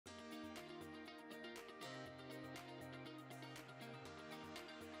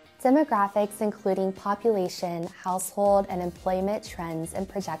Demographics, including population, household, and employment trends and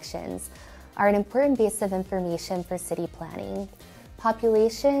projections, are an important base of information for city planning.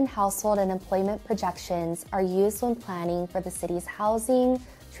 Population, household, and employment projections are used when planning for the city's housing,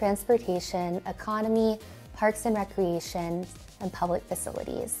 transportation, economy, parks and recreation, and public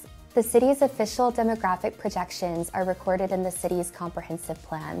facilities. The city's official demographic projections are recorded in the city's comprehensive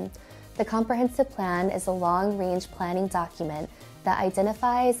plan. The comprehensive plan is a long-range planning document that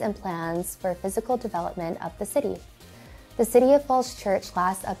identifies and plans for physical development of the city. The City of Falls Church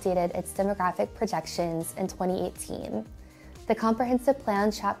last updated its demographic projections in 2018. The Comprehensive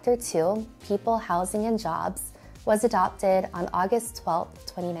Plan Chapter 2, People, Housing, and Jobs, was adopted on August 12,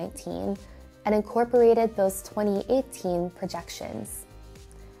 2019, and incorporated those 2018 projections.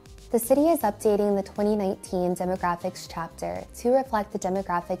 The city is updating the 2019 demographics chapter to reflect the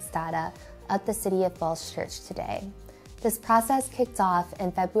demographics data of the City of Falls Church today. This process kicked off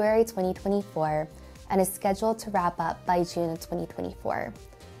in February 2024 and is scheduled to wrap up by June of 2024.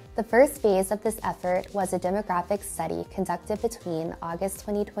 The first phase of this effort was a demographic study conducted between August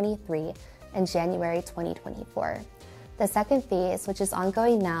 2023 and January 2024. The second phase, which is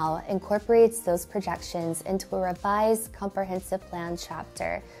ongoing now, incorporates those projections into a revised comprehensive plan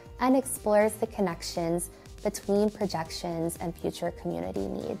chapter and explores the connections between projections and future community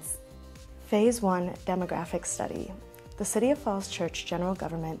needs. Phase 1 Demographic Study. The City of Falls Church General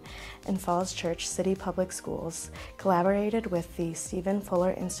Government and Falls Church City Public Schools collaborated with the Stephen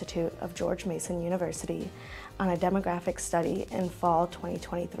Fuller Institute of George Mason University on a demographic study in fall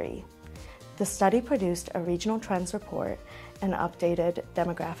 2023. The study produced a regional trends report and updated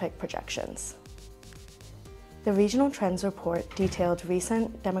demographic projections. The Regional Trends Report detailed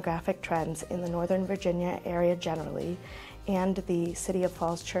recent demographic trends in the Northern Virginia area generally and the City of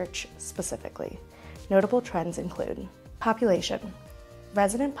Falls Church specifically. Notable trends include population.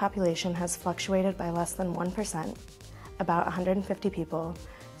 Resident population has fluctuated by less than 1%, about 150 people,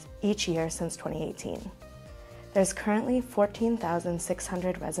 each year since 2018. There's currently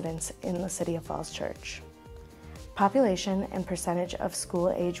 14,600 residents in the City of Falls Church. Population and percentage of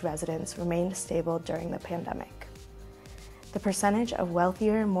school-age residents remained stable during the pandemic. The percentage of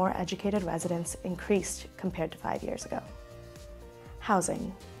wealthier, more educated residents increased compared to 5 years ago.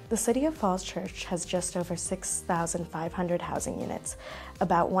 Housing. The City of Falls Church has just over 6,500 housing units,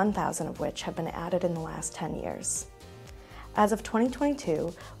 about 1,000 of which have been added in the last 10 years. As of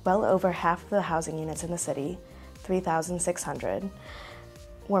 2022, well over half of the housing units in the city, 3,600,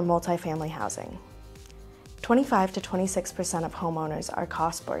 were multifamily housing. 25 to 26% of homeowners are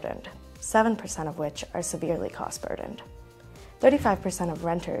cost-burdened, 7% of which are severely cost-burdened. 35% of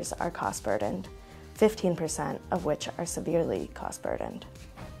renters are cost-burdened, 15% of which are severely cost-burdened.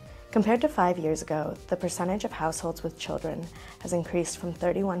 Compared to 5 years ago, the percentage of households with children has increased from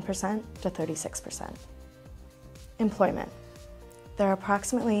 31% to 36%. Employment. There are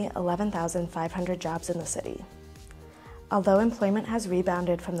approximately 11,500 jobs in the city. Although employment has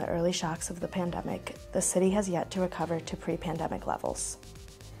rebounded from the early shocks of the pandemic, the city has yet to recover to pre-pandemic levels.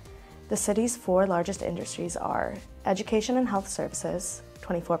 The city's 4 largest industries are education and health services,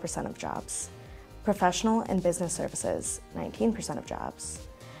 24% of jobs, professional and business services, 19% of jobs,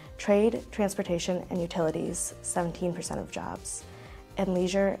 trade, transportation, and utilities, 17% of jobs, and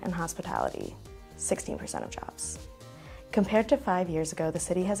leisure and hospitality, 16% of jobs. Compared to 5 years ago, the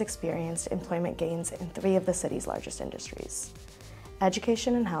city has experienced employment gains in 3 of the city's largest industries: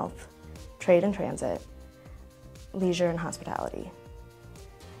 education and health, trade and transit, leisure and hospitality.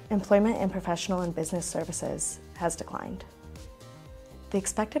 Employment in professional and business services has declined. The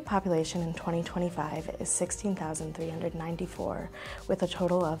expected population in 2025 is 16,394, with a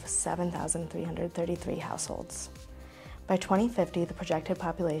total of 7,333 households. By 2050, the projected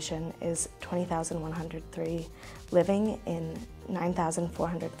population is 20,103, living in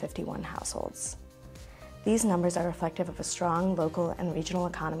 9,451 households. These numbers are reflective of a strong local and regional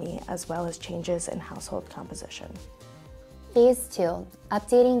economy, as well as changes in household composition. Phase 2,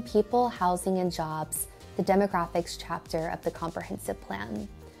 Updating People, Housing, and Jobs, the demographics chapter of the Comprehensive Plan.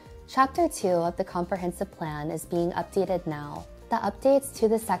 Chapter 2 of the Comprehensive Plan is being updated now. The updates to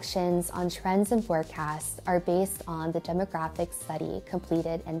the sections on trends and forecasts are based on the demographic study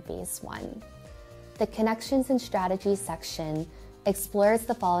completed in Phase 1. The Connections and Strategies section explores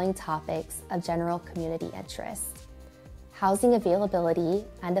the following topics of general community interest: housing availability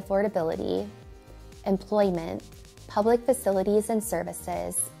and affordability, employment, public facilities and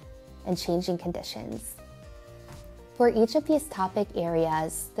services, and changing conditions. For each of these topic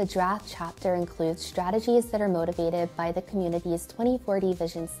areas, the draft chapter includes strategies that are motivated by the community's 2040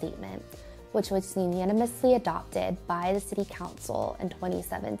 vision statement, which was unanimously adopted by the City Council in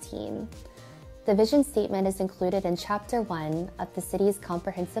 2017. The vision statement is included in Chapter 1 of the city's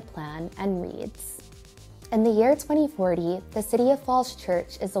comprehensive plan and reads, "In the year 2040, the City of Falls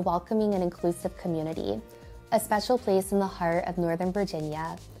Church is a welcoming and inclusive community, a special place in the heart of Northern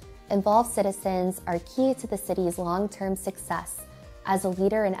Virginia. Involved citizens are key to the city's long-term success as a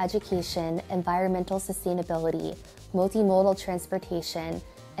leader in education, environmental sustainability, multimodal transportation,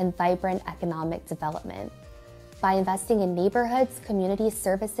 and vibrant economic development. By investing in neighborhoods, community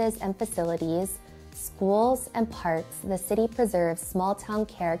services and facilities, schools, and parks, the city preserves small-town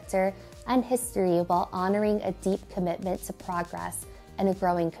character and history while honoring a deep commitment to progress and a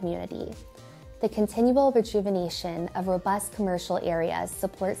growing community. The continual rejuvenation of robust commercial areas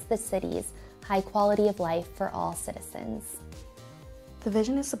supports the city's high quality of life for all citizens." The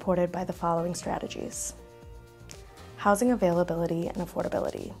vision is supported by the following strategies: housing availability and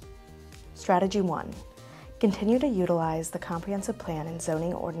affordability. Strategy 1. Continue to utilize the comprehensive plan and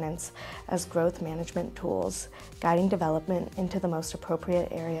zoning ordinance as growth management tools, guiding development into the most appropriate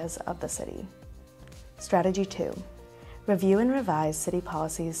areas of the city. Strategy 2. Review and revise city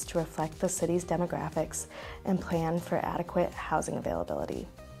policies to reflect the city's demographics and plan for adequate housing availability.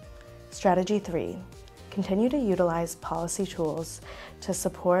 Strategy 3. Continue to utilize policy tools to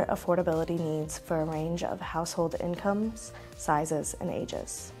support affordability needs for a range of household incomes, sizes, and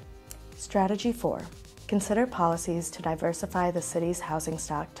ages. Strategy 4. Consider policies to diversify the city's housing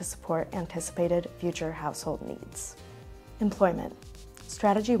stock to support anticipated future household needs. Employment.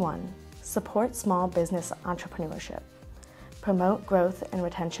 Strategy 1. Support small business entrepreneurship. Promote growth and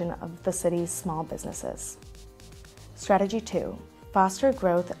retention of the city's small businesses. Strategy 2. Foster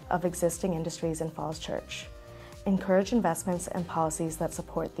growth of existing industries in Falls Church. Encourage investments and policies that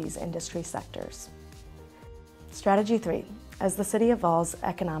support these industry sectors. Strategy 3. As the city evolves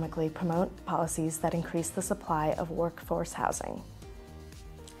economically, promote policies that increase the supply of workforce housing.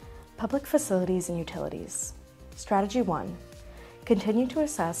 Public facilities and utilities. Strategy 1. Continue to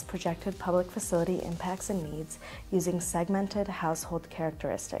assess projected public facility impacts and needs using segmented household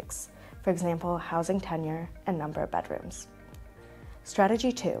characteristics, for example, housing tenure and number of bedrooms.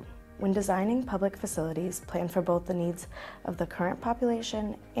 Strategy 2. When designing public facilities, plan for both the needs of the current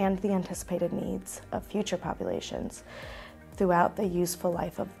population and the anticipated needs of future populations throughout the useful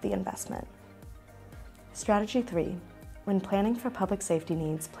life of the investment. Strategy 3. When planning for public safety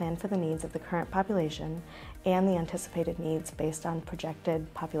needs, plan for the needs of the current population and the anticipated needs based on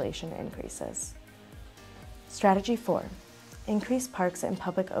projected population increases. Strategy 4. Increase parks and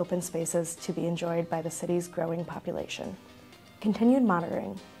public open spaces to be enjoyed by the city's growing population. Continued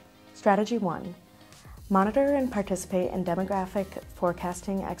monitoring. Strategy 1. Monitor and participate in demographic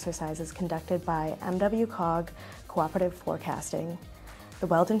forecasting exercises conducted by MWCOG Cooperative Forecasting, the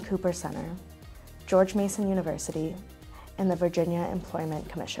Weldon Cooper Center, George Mason University, and the Virginia Employment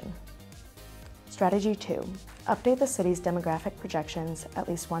Commission. Strategy 2. Update the city's demographic projections at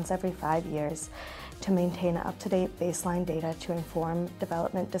least once every 5 years to maintain up-to-date baseline data to inform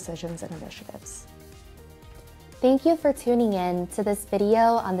development decisions and initiatives. Thank you for tuning in to this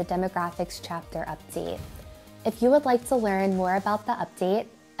video on the Demographics Chapter Update. If you would like to learn more about the update,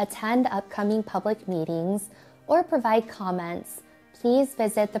 attend upcoming public meetings, or provide comments, please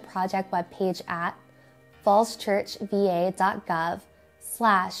visit the project webpage at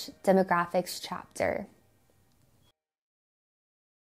fallschurchva.gov/demographicschapter.